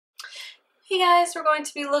Hey guys, we're going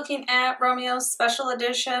to be looking at Romeo's Special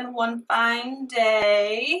Edition One Fine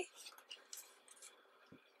Day.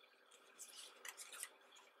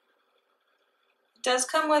 It does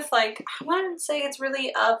come with, like, I wouldn't say it's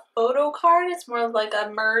really a photo card, it's more like a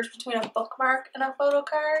merge between a bookmark and a photo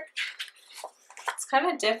card. It's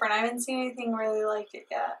kind of different. I haven't seen anything really like it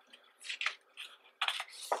yet.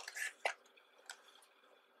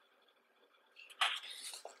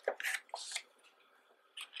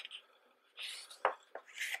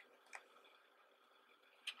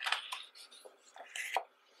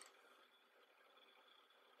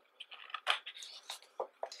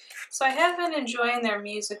 So I have been enjoying their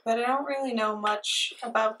music, but I don't really know much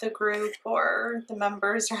about the group or the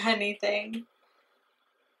members or anything.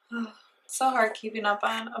 It's so hard keeping up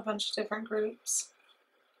on a bunch of different groups.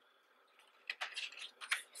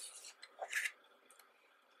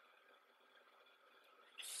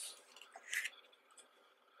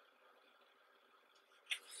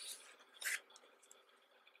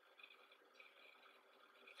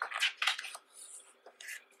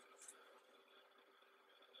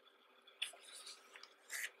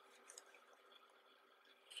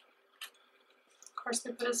 Of course,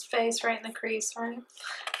 they put his face right in the crease, right?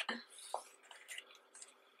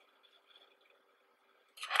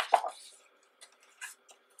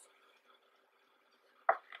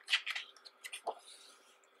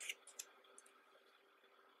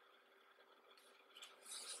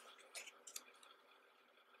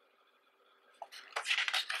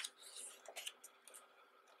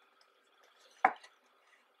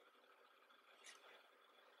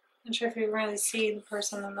 Not sure if you can really see the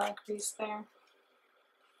person in that crease there.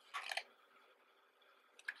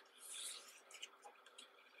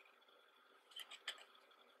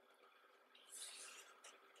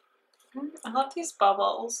 I love these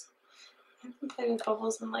bubbles. I haven't played with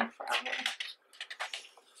bubbles in like forever.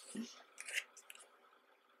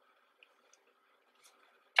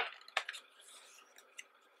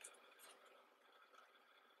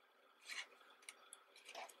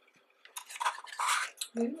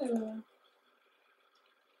 Ooh.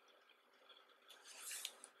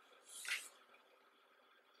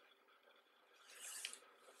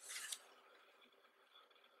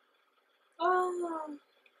 Oh.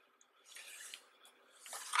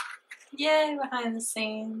 Yay, behind the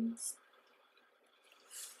scenes.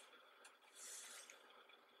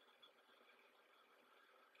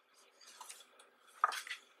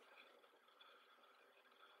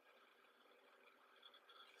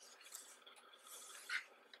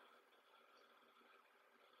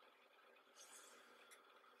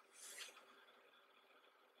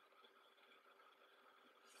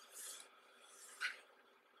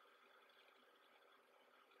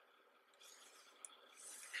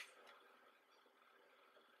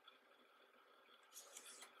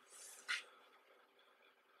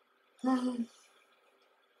 Ooh.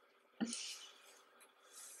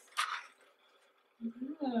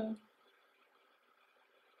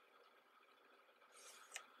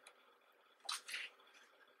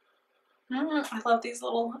 I love these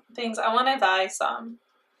little things. I want to buy some.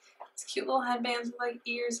 These cute little headbands with like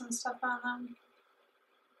ears and stuff on them.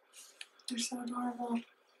 They're so adorable.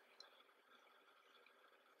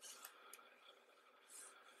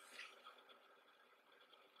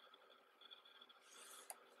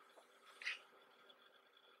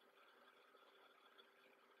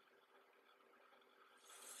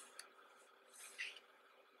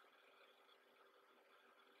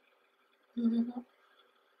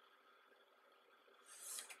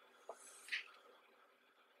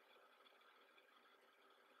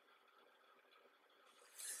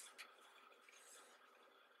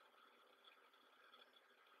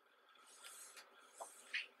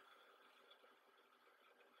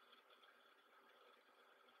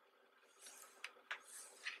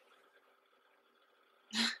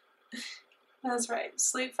 That's right.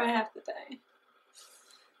 Sleep for half the day.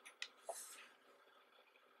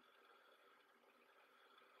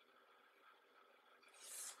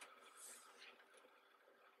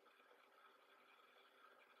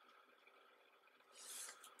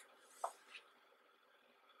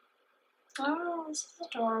 Oh, this is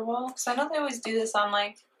adorable. Because I know they always do this on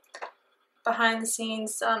like behind the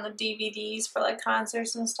scenes on the DVDs for like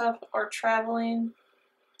concerts and stuff or traveling.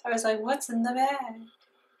 I was like, what's in the bag?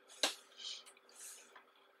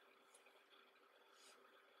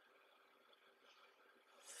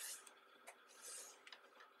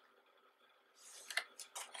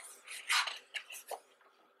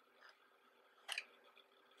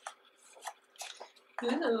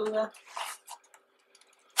 Ooh.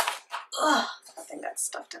 Ugh, that thing got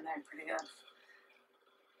stuffed in there pretty good.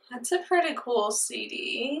 That's a pretty cool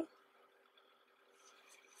CD.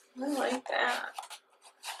 I like that.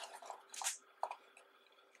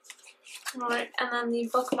 Alright, and then the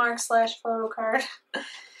bookmark slash photo card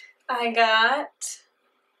I got.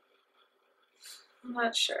 I'm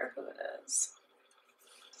not sure who it is.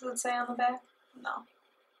 Does it say on the back? No.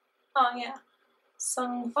 Oh yeah.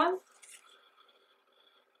 Sungfun.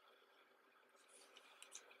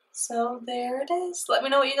 So there it is. Let me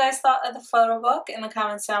know what you guys thought of the photo book in the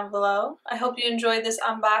comments down below. I hope you enjoyed this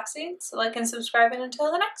unboxing. So like and subscribe, and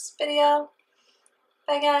until the next video.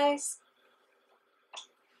 Bye guys.